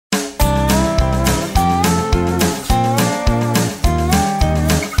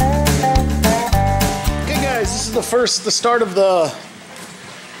first, the start of the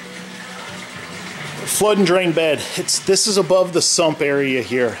flood and drain bed. This is above the sump area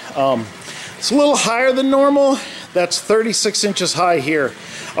here. It's a little higher than normal. That's 36 inches high here.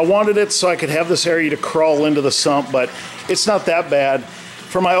 I wanted it so I could have this area to crawl into the sump, but it's not that bad.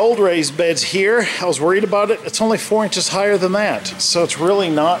 For my old raised beds here, I was worried about it. It's only 4 inches higher than that, so it's really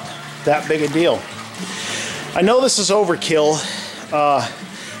not that big a deal. I know this is overkill.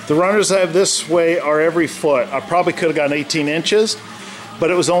 The runners I have this way are every foot. I probably could have gotten 18 inches, but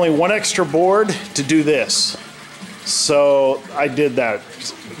it was only one extra board to do this. So I did that.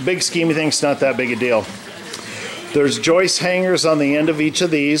 Big scheme of things, not that big a deal. There's joist hangers on the end of each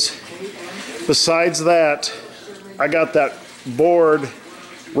of these. Besides that, I got that board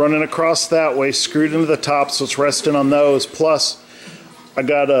running across that way, screwed into the top, so it's resting on those. Plus, I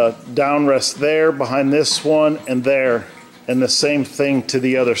got a down rest there, behind this one, and there, and the same thing to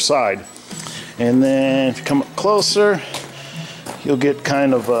the other side. And then if you come up closer, you'll get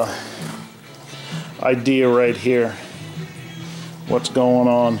kind of a idea right here what's going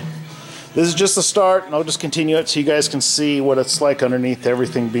on. This is just the start, and I'll just continue it so you guys can see what it's like underneath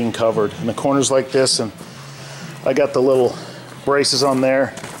everything being covered. And the corners like this, and I got the little braces on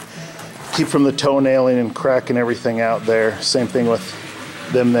there, keep from the toenailing and cracking everything out there. Same thing with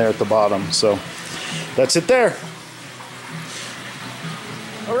them there at the bottom. So that's it there.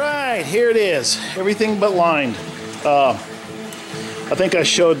 All right, here it is. Everything but lined. I think I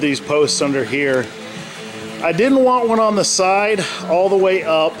showed these posts under here. I didn't want one on the side all the way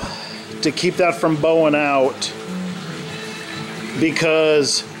up to keep that from bowing out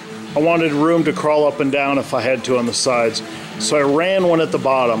because I wanted room to crawl up and down if I had to on the sides. So I ran one at the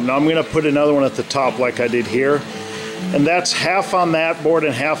bottom. Now I'm going to put another one at the top like I did here. And that's half on that board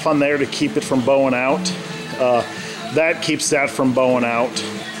and half on there to keep it from bowing out. That keeps that from bowing out.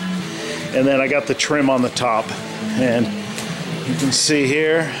 And then I got the trim on the top. And you can see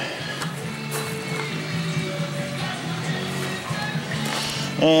here.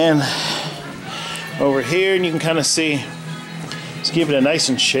 And over here, and you can kind of see, it's keeping it nice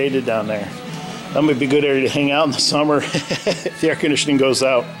and shaded down there. That might be a good area to hang out in the summer if the air conditioning goes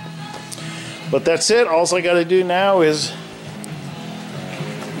out. But that's it. All I got to do now is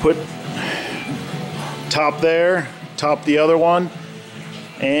put top there, top the other one,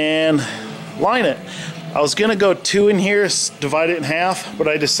 and line it. I was going to go 2 in here, divide it in half, but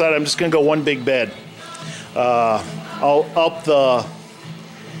I decided I'm just going to go one big bed. I'll up the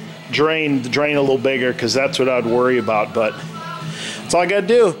drain a little bigger because that's what I'd worry about, but that's all I got to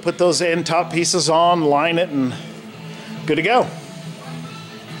do. Put those end top pieces on, line it, and good to go.